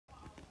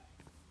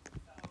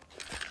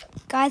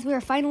Guys, we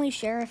are finally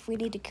sheriff. We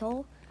need to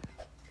kill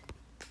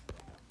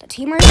the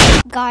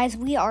teamers. Guys,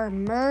 we are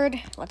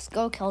murd. Let's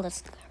go kill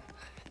this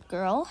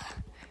girl.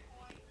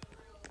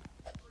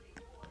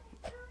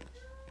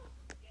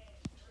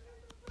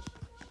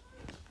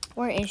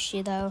 Where is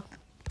she, though?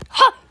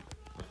 Ha!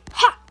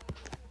 Ha!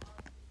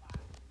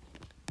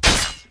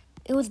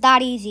 It was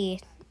that easy.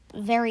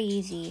 Very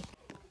easy.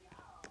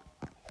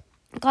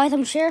 Guys,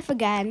 I'm sheriff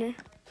again.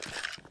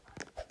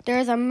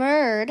 There's a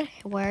murd.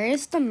 Where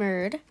is the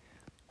murd?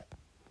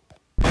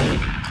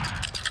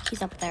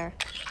 He's up there.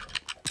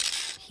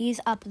 He's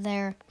up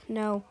there.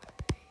 No.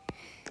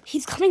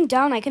 He's coming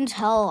down. I can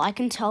tell. I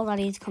can tell that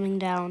he's coming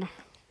down.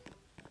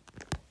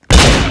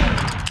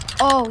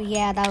 Oh,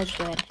 yeah, that was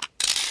good.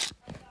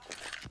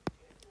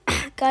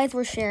 Guys,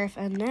 we're sheriff.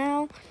 And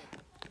now,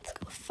 let's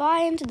go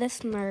find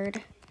this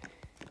murd.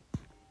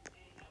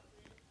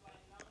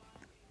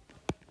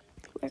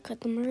 Where could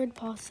the murd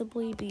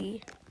possibly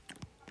be?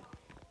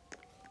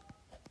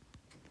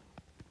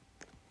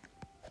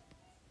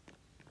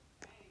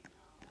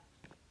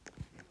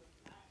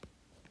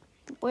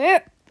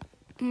 Where?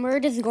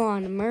 Murd is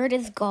gone. Murd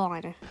is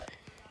gone.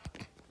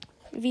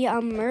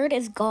 Murd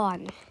is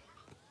gone.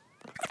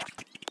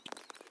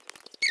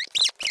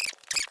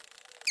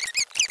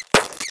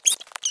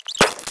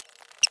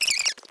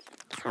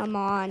 Come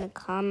on,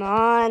 come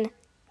on.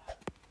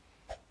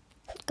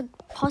 Could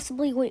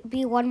possibly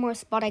be one more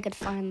spot I could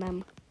find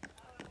them.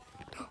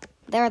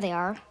 There they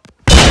are.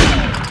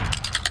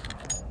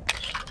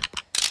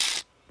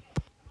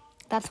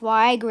 That's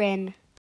why I grin.